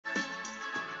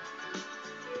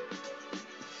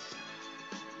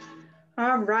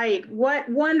All right. What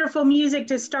wonderful music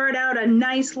to start out a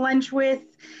nice lunch with.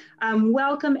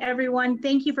 Welcome, everyone.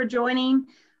 Thank you for joining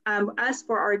us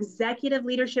for our Executive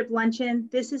Leadership Luncheon.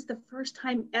 This is the first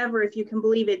time ever, if you can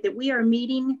believe it, that we are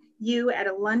meeting you at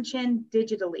a luncheon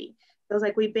digitally. Feels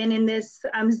like we've been in this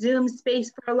Zoom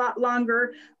space for a lot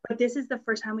longer, but this is the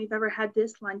first time we've ever had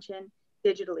this luncheon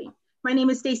digitally. My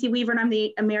name is Stacy Weaver, and I'm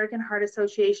the American Heart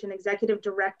Association Executive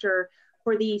Director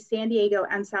for the San Diego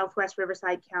and Southwest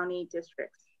Riverside County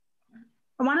districts.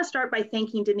 I want to start by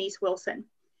thanking Denise Wilson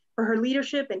for her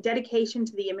leadership and dedication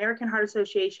to the American Heart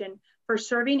Association for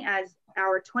serving as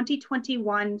our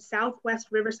 2021 Southwest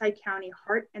Riverside County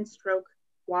Heart and Stroke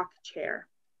Walk Chair.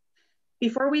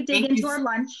 Before we dig into our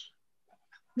lunch,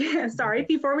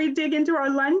 before we dig into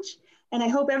our lunch, and I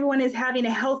hope everyone is having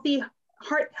a healthy,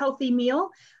 heart-healthy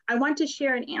meal, I want to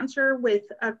share an answer with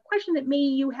a question that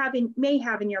may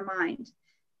have in your mind.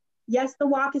 Yes, the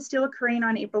walk is still occurring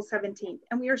on April 17th,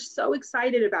 and we are so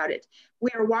excited about it. We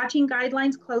are watching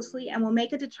guidelines closely and will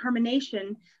make a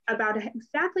determination about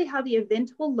exactly how the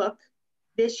event will look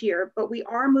this year, but we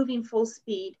are moving full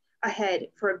speed ahead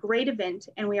for a great event,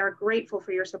 and we are grateful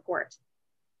for your support.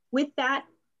 With that,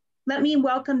 let me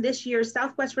welcome this year's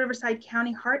Southwest Riverside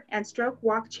County Heart and Stroke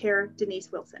Walk Chair,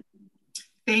 Denise Wilson.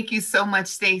 Thank you so much,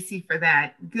 Stacy, for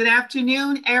that. Good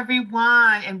afternoon,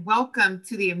 everyone, and welcome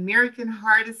to the American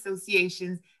Heart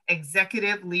Association's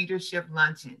Executive Leadership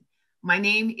Luncheon. My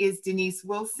name is Denise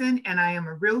Wilson, and I am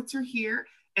a realtor here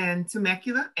in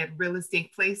Temecula at Real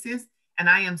Estate Places, and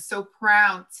I am so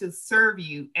proud to serve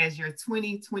you as your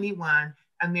 2021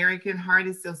 American Heart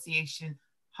Association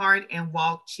Heart and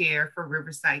Walk Chair for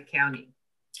Riverside County.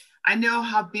 I know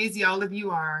how busy all of you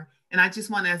are, and I just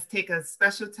want to take a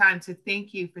special time to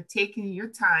thank you for taking your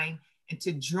time and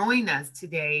to join us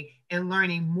today in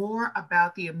learning more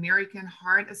about the American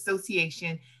Heart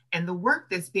Association and the work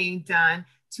that's being done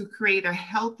to create a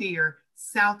healthier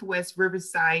Southwest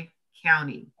Riverside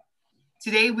County.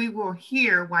 Today, we will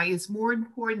hear why it's more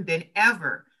important than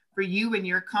ever for you and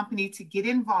your company to get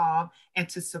involved and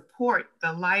to support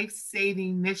the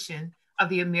life-saving mission of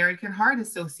the American Heart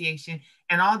Association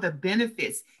and all the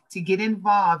benefits to get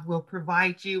involved will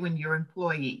provide you and your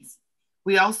employees.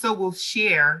 We also will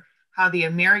share how the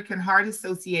American Heart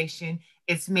Association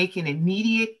is making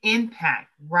immediate impact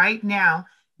right now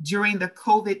during the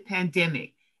COVID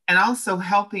pandemic and also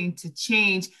helping to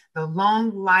change the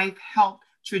long life health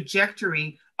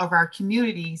trajectory of our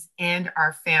communities and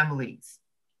our families.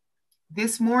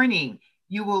 This morning,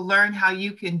 you will learn how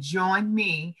you can join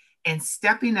me in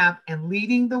stepping up and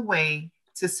leading the way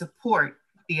to support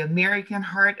the American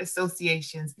Heart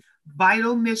Association's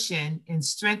vital mission in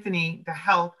strengthening the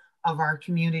health of our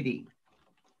community.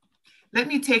 Let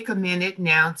me take a minute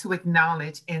now to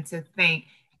acknowledge and to thank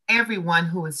everyone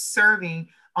who is serving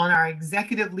on our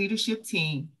executive leadership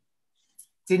team.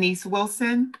 Denise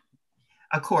Wilson,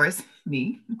 of course,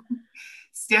 me.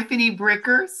 Stephanie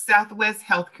Bricker, Southwest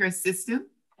Healthcare System.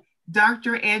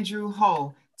 Dr. Andrew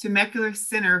Ho, Temecula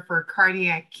Center for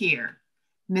Cardiac Care.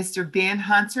 Mr. Ben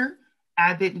Hunter,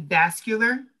 Abbott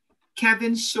Vascular,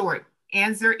 Kevin Short,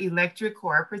 Anzer Electric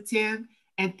Cooperative,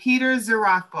 and Peter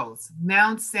Zarakos,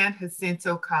 Mount San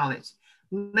Jacinto College.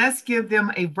 Let's give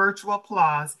them a virtual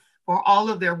applause for all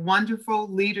of their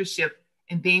wonderful leadership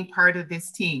and being part of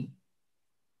this team.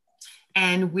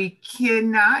 And we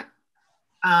cannot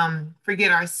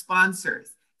forget our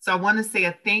sponsors. So I want to say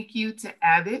a thank you to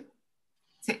Abbott,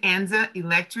 to Anza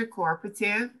Electric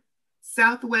Cooperative,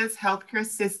 Southwest Healthcare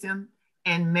System,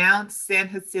 and Mount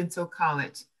San Jacinto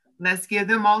College. Let's give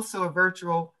them also a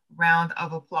virtual round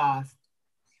of applause.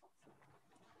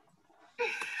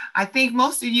 I think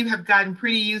most of you have gotten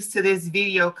pretty used to this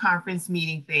video conference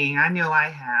meeting thing. I know I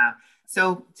have.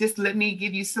 So just let me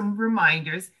give you some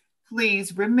reminders.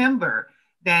 Please remember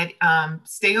that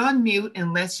stay on mute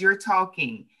unless you're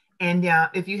talking. And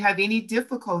if you have any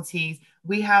difficulties,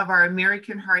 we have our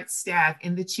American Heart staff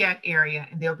in the chat area,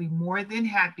 and they'll be more than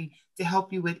happy to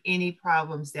help you with any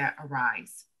problems that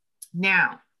arise.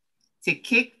 Now, to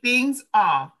kick things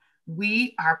off,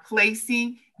 we are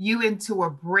placing you into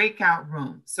a breakout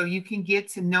room so you can get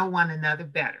to know one another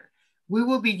better. We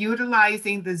will be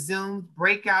utilizing the Zoom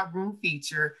breakout room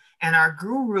feature, and our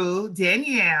guru,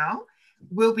 Danielle,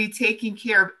 will be taking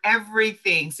care of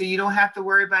everything, so you don't have to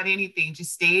worry about anything.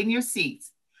 Just stay in your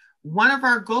seats. One of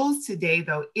our goals today,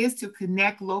 though, is to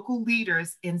connect local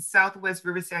leaders in Southwest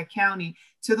Riverside County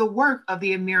to the work of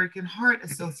the American Heart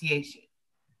Association.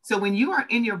 So when you are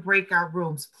in your breakout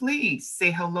rooms, please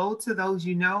say hello to those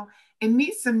you know and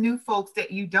meet some new folks that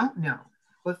you don't know.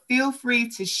 But feel free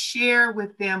to share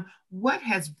with them what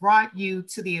has brought you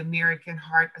to the American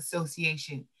Heart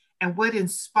Association and what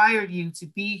inspired you to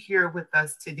be here with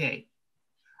us today.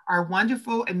 Our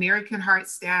wonderful American Heart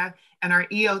staff and our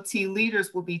ELT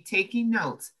leaders will be taking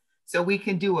notes so we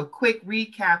can do a quick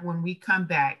recap when we come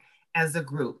back as a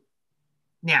group.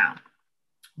 Now,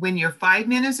 when your 5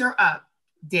 minutes are up,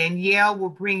 Danielle will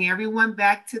bring everyone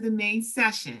back to the main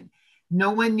session.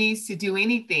 No one needs to do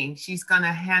anything. She's going to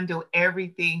handle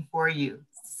everything for you.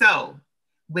 So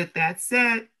with that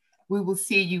said, we will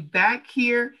see you back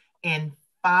here in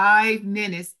 5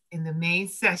 minutes in the main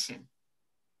session.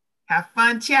 Have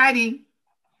fun chatting.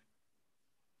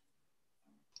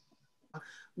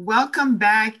 Welcome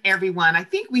back, everyone. I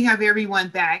think we have everyone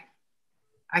back.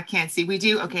 I can't see. We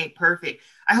do? Okay, perfect.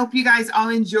 I hope you guys all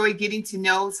enjoy getting to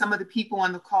know some of the people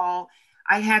on the call.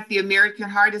 I had the American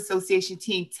Heart Association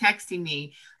team texting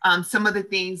me some of the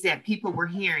things that people were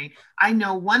hearing. I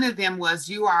know one of them was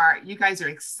you guys are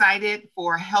excited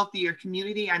for a healthier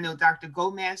community. I know Dr.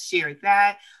 Gomez shared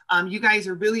that. You guys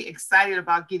are really excited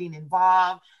about getting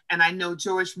involved. And I know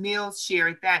George Mills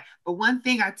shared that. But one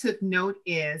thing I took note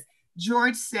is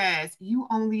George says, you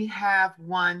only have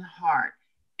one heart.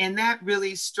 And that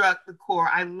really struck the core.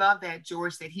 I love that,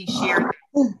 George, that he shared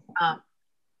that.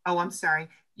 Oh, I'm sorry.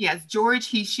 Yes, George,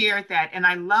 he shared that. And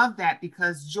I love that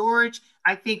because George,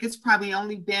 I think it's probably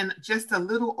only been just a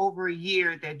little over a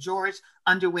year that George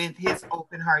underwent his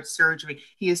open heart surgery.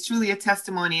 He is truly a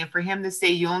testimony. And for him to say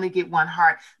you only get one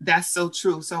heart, that's so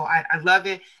true. So I love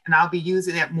it. And I'll be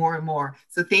using it more and more.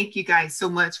 So thank you guys so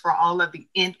much for all of the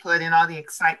input and all the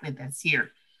excitement that's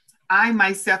here. I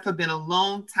myself have been a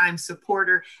long-time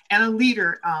supporter and a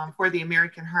leader for the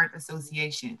American Heart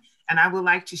Association. And I would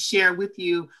like to share with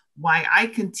you why I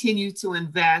continue to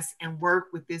invest and work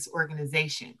with this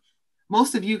organization.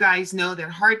 Most of you guys know that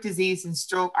heart disease and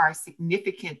stroke are a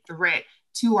significant threat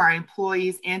to our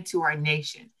employees and to our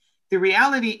nation. The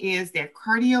reality is that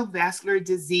cardiovascular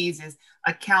diseases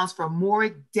accounts for more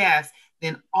deaths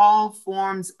than all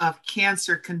forms of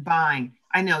cancer combined.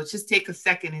 I know, just take a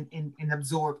second and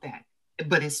absorb that,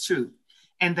 but it's true.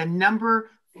 And the number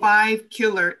 5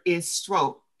 killer is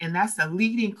stroke, and that's the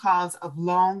leading cause of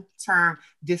long-term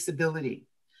disability.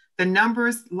 The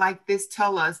numbers like this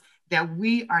tell us that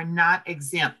we are not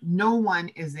exempt. No one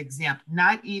is exempt,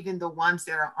 not even the ones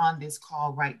that are on this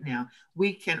call right now.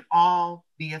 We can all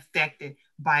be affected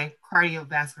by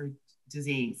cardiovascular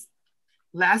disease.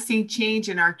 Lasting change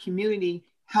in our community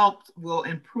will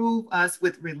improve us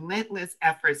with relentless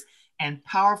efforts and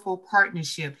powerful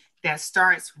partnership that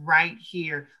starts right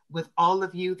here with all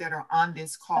of you that are on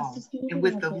this call and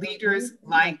with the leaders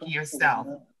like yourself.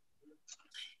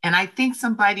 And I think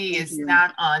somebody is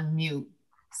not on mute.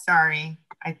 Sorry,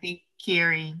 I think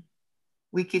Carrie,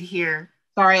 we could hear.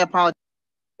 Sorry, apologize.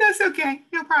 That's okay,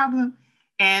 no problem.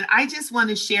 And I just want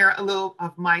to share a little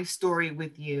of my story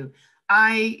with you.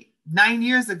 9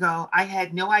 years ago, I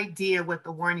had no idea what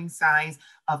the warning signs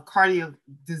of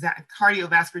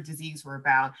cardiovascular disease were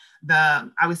about.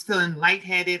 I was feeling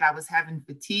lightheaded. I was having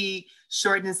fatigue,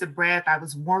 shortness of breath. I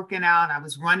was working out. I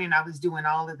was running. I was doing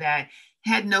all of that.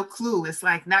 Had no clue. It's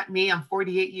like, not me. I'm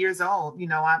 48 years old. You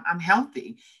know, I'm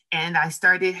healthy. And I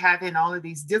started having all of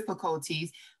these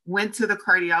difficulties. Went to the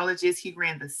cardiologist. He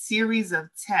ran the series of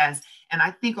tests. And I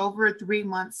think over a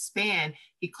 3-month span,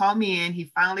 he called me in.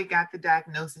 He finally got the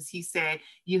diagnosis. He said,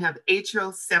 you have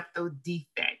atrial septal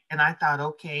defect. And I thought,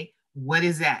 okay, what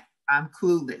is that? I'm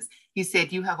clueless. He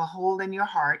said, you have a hole in your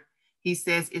heart. He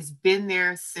says, it's been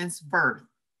there since birth.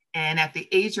 And at the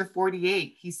age of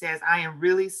 48, he says, I am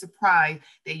really surprised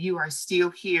that you are still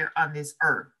here on this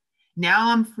earth.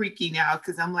 Now I'm freaking out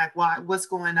because I'm like, why? What's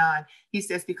going on? He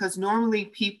says, because normally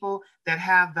people that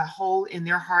have the hole in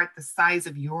their heart the size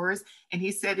of yours, and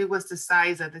he said it was the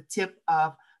size of the tip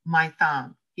of my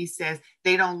thumb. He says,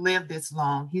 they don't live this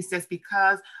long. He says,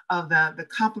 because of the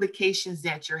complications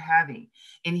that you're having.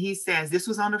 And he says, this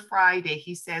was on a Friday.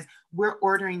 He says, we're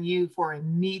ordering you for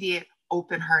immediate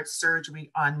open heart surgery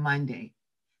on Monday.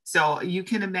 So you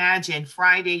can imagine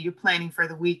Friday, you're planning for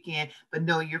the weekend, but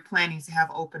no, you're planning to have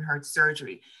open heart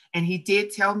surgery. And he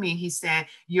did tell me, he said,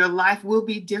 your life will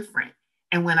be different.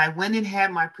 And when I went and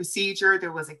had my procedure,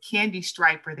 there was a candy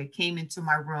striper that came into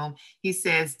my room. He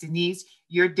says, Denise,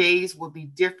 your days will be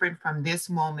different from this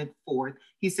moment forth.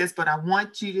 He says, but I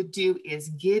want you to do is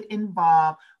get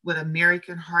involved with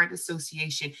American Heart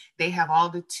Association. They have all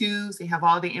the tools, they have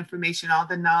all the information, all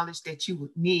the knowledge that you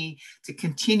would need to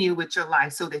continue with your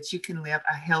life so that you can live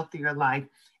a healthier life.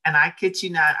 And I kid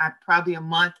you not, probably a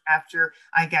month after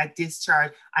I got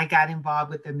discharged, I got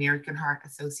involved with the American Heart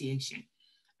Association.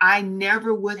 I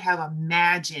never would have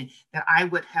imagined that I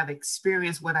would have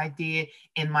experienced what I did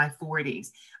in my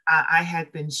 40s. I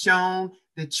had been shown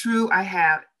the true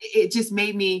it just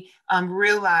made me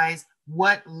realize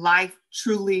what life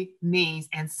truly means.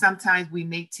 And sometimes we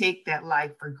may take that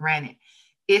life for granted.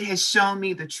 It has shown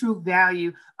me the true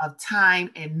value of time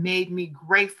and made me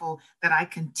grateful that I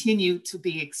continue to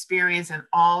be experienced in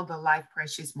all the life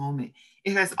precious moment.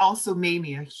 It has also made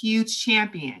me a huge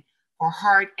champion for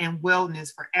heart and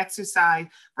wellness, for exercise,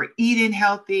 for eating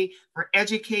healthy, for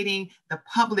educating the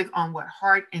public on what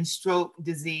heart and stroke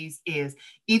disease is.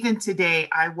 Even today,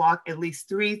 I walk at least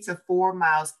 3 to 4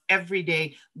 miles every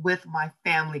day with my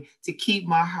family to keep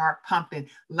my heart pumping.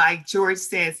 Like George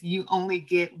says, you only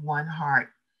get one heart.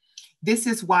 This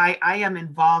is why I am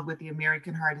involved with the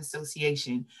American Heart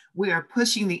Association. We are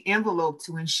pushing the envelope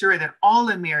to ensure that all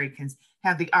Americans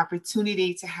have the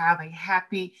opportunity to have a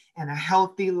happy and a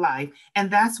healthy life. And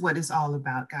that's what it's all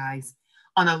about, guys.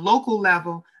 On a local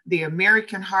level, the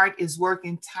American Heart is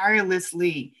working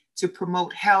tirelessly to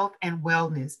promote health and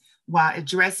wellness while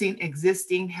addressing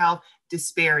existing health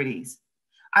disparities.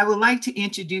 I would like to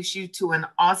introduce you to an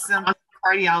awesome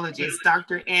cardiologist,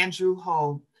 Dr. Andrew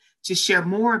Ho, to share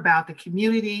more about the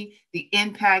community, the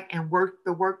impact, and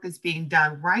the work that's being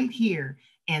done right here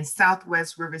in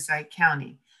Southwest Riverside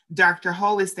County. Dr.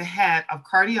 Ho is the head of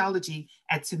cardiology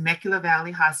at Temecula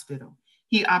Valley Hospital.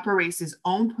 He operates his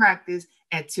own practice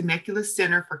at Temecula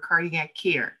Center for Cardiac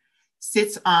Care,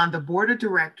 sits on the board of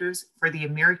directors for the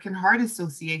American Heart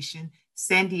Association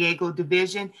San Diego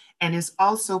Division, and is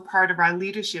also part of our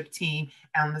leadership team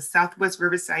on the Southwest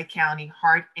Riverside County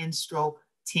Heart and Stroke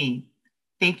team.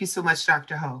 Thank you so much,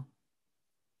 Dr. Ho.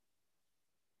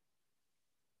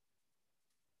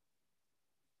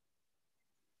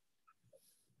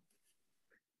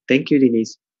 Thank you,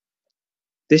 Denise.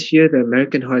 This year, the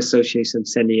American Heart Association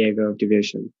San Diego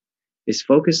Division is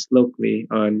focused locally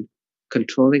on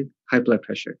controlling high blood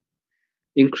pressure,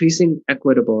 increasing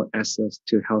equitable access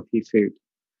to healthy food,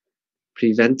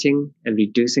 preventing and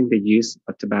reducing the use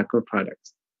of tobacco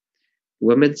products,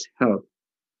 women's health,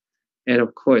 and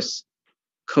of course,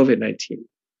 COVID-19.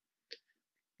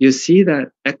 You'll see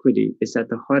that equity is at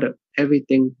the heart of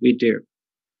everything we do.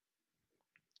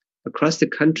 Across the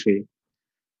country,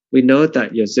 we know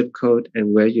that your zip code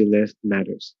and where you live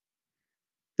matters.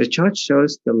 The chart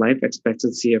shows the life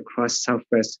expectancy across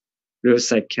Southwest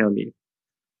Riverside County.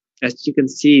 As you can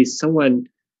see, someone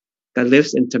that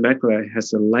lives in Temecula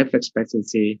has a life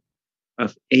expectancy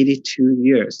of 82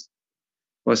 years,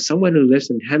 while someone who lives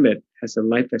in Hemet has a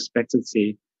life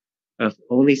expectancy of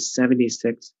only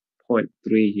 76.3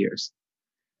 years.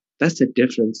 That's a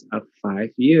difference of 5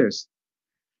 years.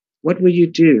 What will you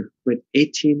do with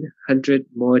 1,800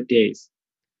 more days?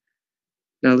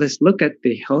 Now let's look at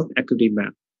the health equity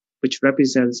map, which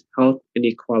represents health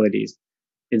inequalities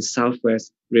in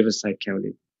Southwest Riverside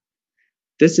County.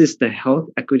 This is the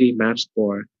health equity map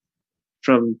score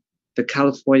from the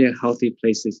California Healthy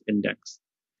Places Index.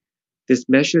 This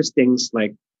measures things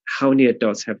like how many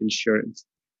adults have insurance,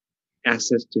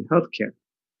 access to healthcare,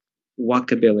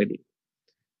 walkability,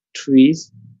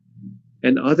 trees,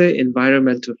 and other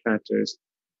environmental factors,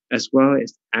 as well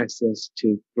as access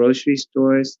to grocery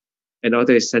stores and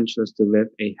other essentials to live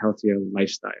a healthier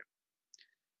lifestyle.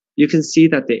 You can see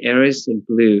that the areas in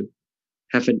blue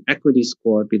have an equity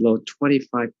score below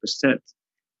 25%,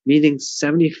 meaning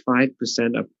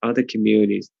 75% of other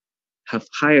communities have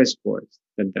higher scores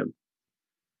than them.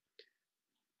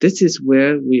 This is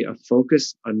where we are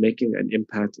focused on making an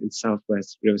impact in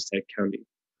Southwest Riverside County.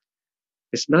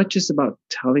 It's not just about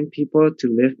telling people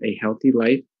to live a healthy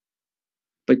life,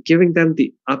 but giving them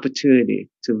the opportunity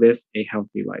to live a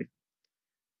healthy life.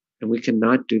 And we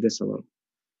cannot do this alone.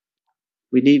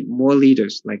 We need more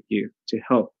leaders like you to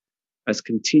help us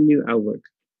continue our work.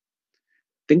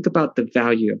 Think about the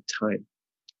value of time.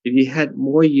 If you had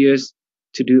more years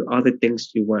to do all the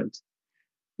things you want,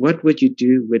 what would you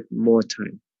do with more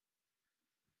time?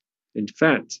 In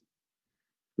fact,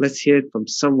 let's hear it from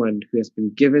someone who has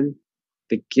been given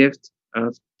the gift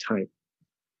of time.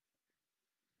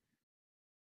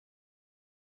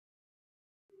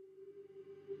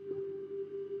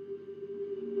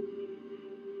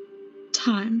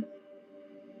 Time.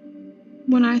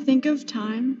 When I think of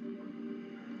time,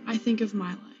 I think of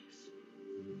my life.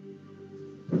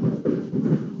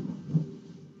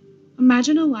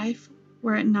 Imagine a life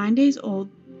where at 9 days old,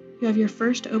 you have your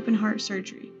first open heart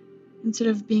surgery, instead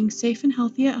of being safe and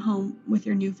healthy at home with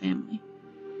your new family.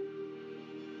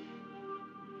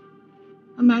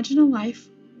 Imagine a life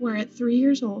where at 3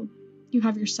 years old, you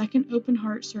have your second open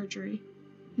heart surgery,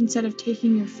 instead of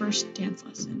taking your first dance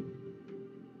lesson.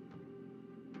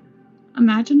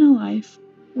 Imagine a life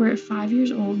where at 5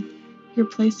 years old, you're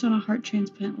placed on a heart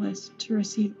transplant list to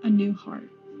receive a new heart.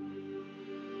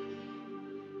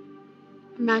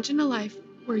 Imagine a life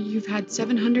where you've had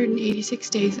 786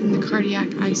 days in the cardiac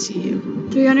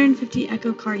ICU, 350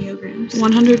 echocardiograms,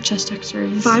 100 chest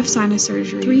x-rays, 5 sinus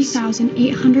surgeries,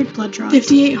 3,800 blood draws,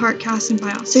 58 heart casts and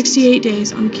biopsies, 68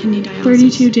 days on kidney dialysis,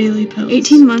 32 daily pills,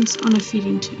 18 months on a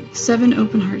feeding tube, 7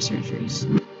 open heart surgeries,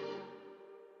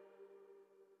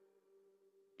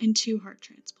 and 2 heart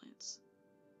transplants.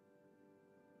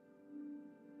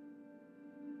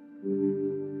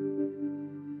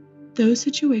 Those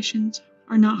situations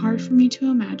are not hard for me to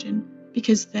imagine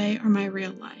because they are my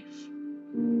real life.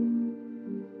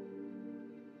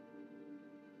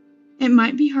 It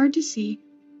might be hard to see,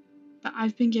 but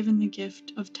I've been given the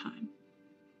gift of time.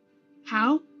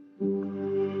 How?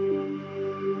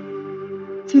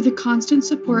 Through the constant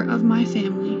support of my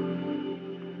family,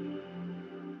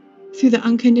 through the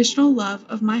unconditional love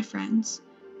of my friends.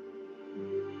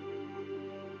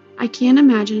 I can't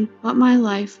imagine what my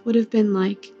life would have been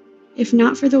like if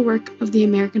not for the work of the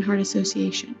American Heart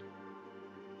Association.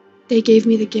 They gave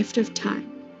me the gift of time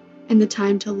and the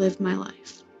time to live my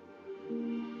life.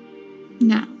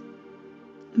 Now,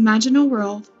 imagine a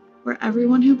world where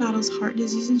everyone who battles heart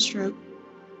disease and stroke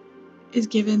is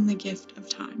given the gift of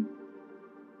time.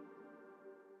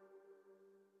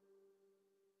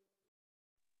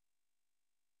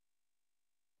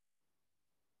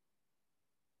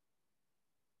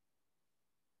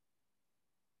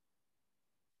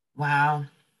 Wow.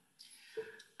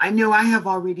 I know I have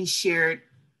already shared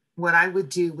what I would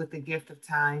do with the gift of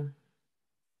time.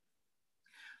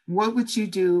 What would you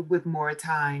do with more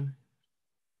time?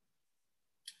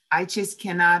 I just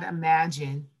cannot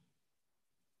imagine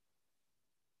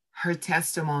her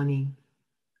testimony.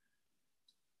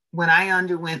 When I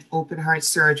underwent open heart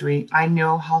surgery, I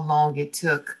know how long it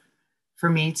took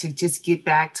for me to just get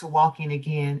back to walking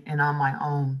again and on my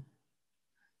own.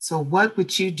 So what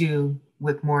would you do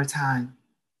with more time?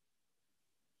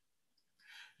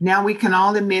 Now we can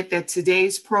all admit that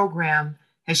today's program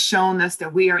has shown us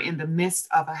that we are in the midst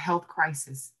of a health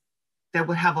crisis that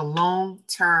would have a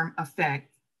long-term effect.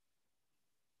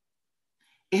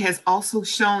 It has also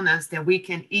shown us that we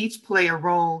can each play a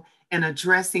role in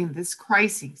addressing this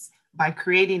crisis by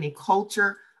creating a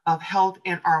culture of health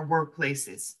in our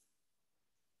workplaces.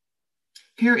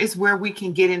 Here is where we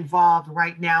can get involved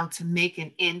right now to make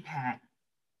an impact.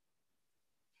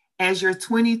 As your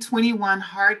 2021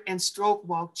 Heart and Stroke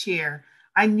Walk Chair,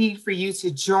 I need for you to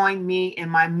join me in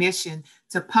my mission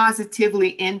to positively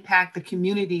impact the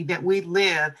community that we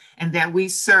live and that we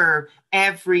serve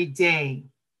every day.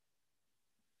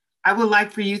 I would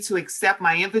like for you to accept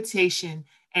my invitation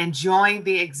and join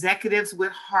the Executives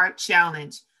with Heart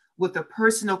Challenge with a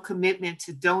personal commitment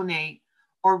to donate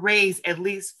or raise at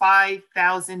least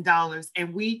 $5,000,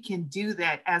 and we can do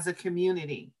that as a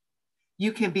community.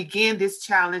 You can begin this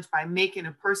challenge by making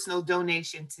a personal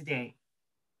donation today.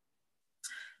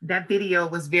 That video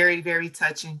was very, very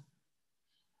touching.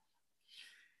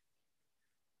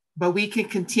 But we can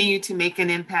continue to make an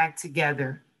impact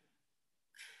together.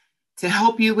 To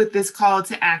help you with this call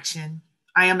to action,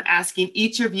 I am asking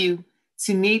each of you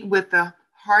to meet with the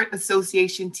Heart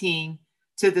Association team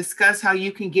to discuss how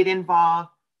you can get involved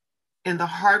in the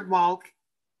Heart Walk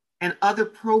and other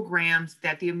programs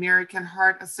that the American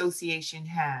Heart Association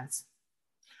has.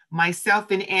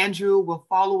 Myself and Andrew will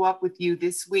follow up with you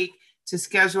this week to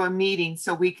schedule a meeting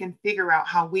so we can figure out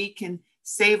how we can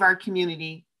save our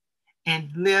community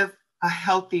and live a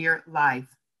healthier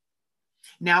life.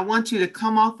 Now I want you to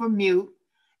come off of mute,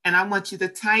 and I want you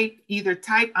to either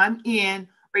type I'm in,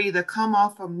 or either come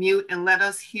off of mute and let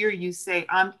us hear you say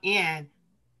I'm in.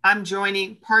 I'm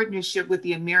joining partnership with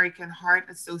the American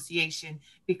Heart Association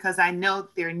because I know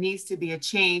there needs to be a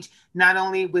change, not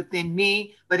only within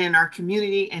me, but in our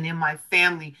community and in my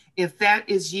family. If that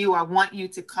is you, I want you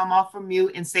to come off of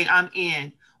mute and say I'm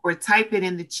in, or type it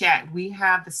in the chat. We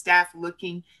have the staff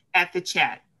looking at the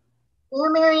chat. Yeah,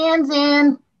 Marianne's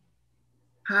in.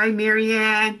 Hi,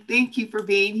 Marianne. Thank you for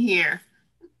being here.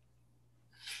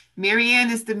 Marianne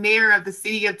is the mayor of the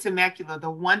city of Temecula, the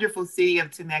wonderful city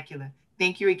of Temecula.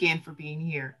 Thank you again for being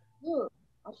here. Ooh,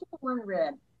 I should have worn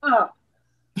red. Oh.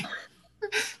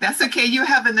 That's okay. You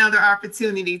have another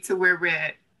opportunity to wear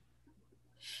red.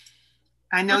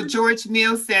 I know George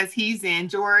Mills says he's in.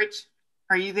 George,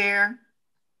 are you there?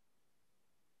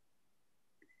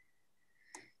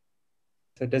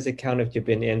 So does it count if you've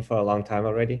been in for a long time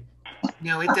already?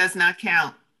 No, it does not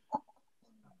count.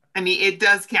 I mean, it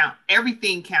does count.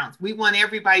 Everything counts. We want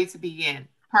everybody to be in.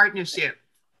 Partnership.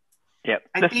 Yep.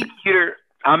 I think Peter,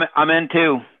 I'm in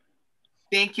too.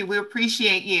 Thank you. We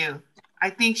appreciate you. I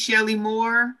think Shelley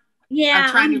Moore. Yeah.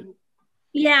 I'm trying to.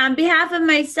 Yeah, on behalf of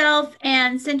myself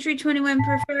and Century 21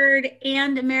 Preferred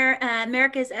and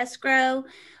America's Escrow,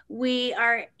 we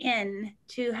are in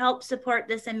to help support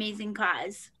this amazing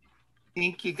cause.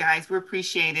 Thank you, guys. We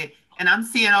appreciate it. And I'm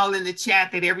seeing all in the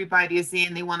chat that everybody is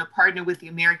in. They want to partner with the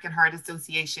American Heart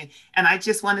Association. And I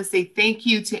just want to say thank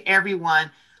you to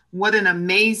everyone. What an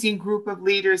amazing group of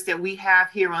leaders that we have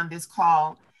here on this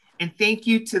call. And thank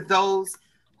you to those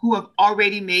who have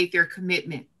already made their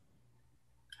commitment.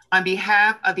 On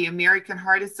behalf of the American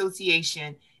Heart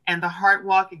Association and the Heart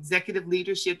Walk Executive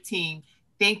Leadership Team,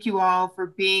 thank you all for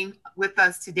being with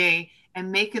us today and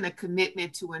making a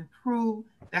commitment to improve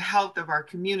the health of our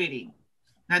community.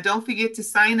 Now, don't forget to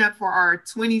sign up for our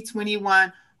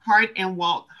 2021 Heart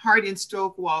and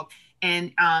Stroke Walk.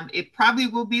 And it probably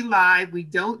will be live. We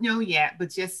don't know yet, but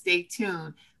just stay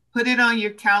tuned. Put it on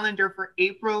your calendar for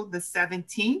April the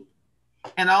 17th.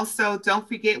 And also, don't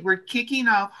forget, we're kicking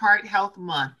off Heart Health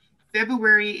Month.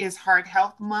 February is Heart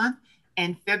Health Month,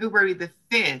 and February the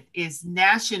 5th is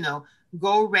National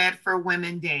Go Red for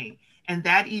Women Day. And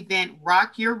that event,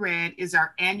 Rock Your Red, is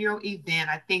our annual event.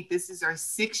 I think this is our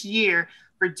 6th year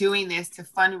for doing this to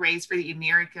fundraise for the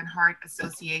American Heart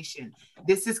Association.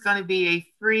 This is going to be a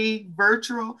free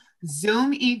virtual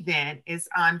Zoom event. It's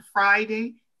on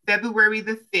Friday, February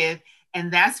the 5th, and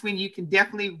that's when you can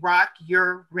definitely rock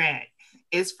your red.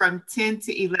 It's from 10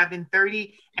 to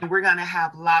 11:30, and we're going to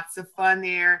have lots of fun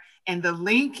there. And the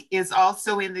link is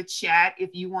also in the chat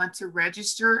if you want to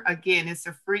register. Again, it's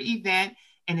a free event,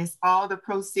 and it's all the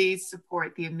proceeds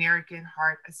support the American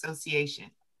Heart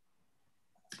Association.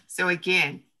 So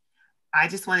again, I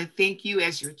just want to thank you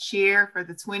as your chair for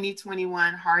the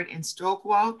 2021 Heart and Stroke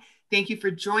Walk. Thank you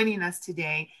for joining us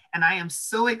today. And I am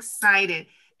so excited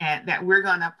that we're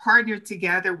going to partner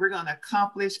together. We're going to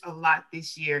accomplish a lot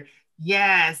this year.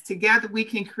 Yes, together we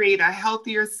can create a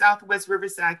healthier Southwest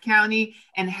Riverside County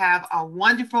and have a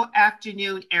wonderful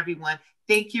afternoon, everyone.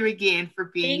 Thank you again for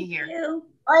being here. Thank you.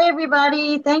 Bye,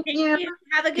 everybody. Thank you.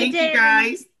 Have a good Thank day. you,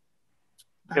 guys.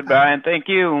 Goodbye, and thank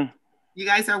you. You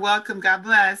guys are welcome. God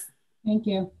bless. Thank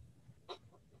you.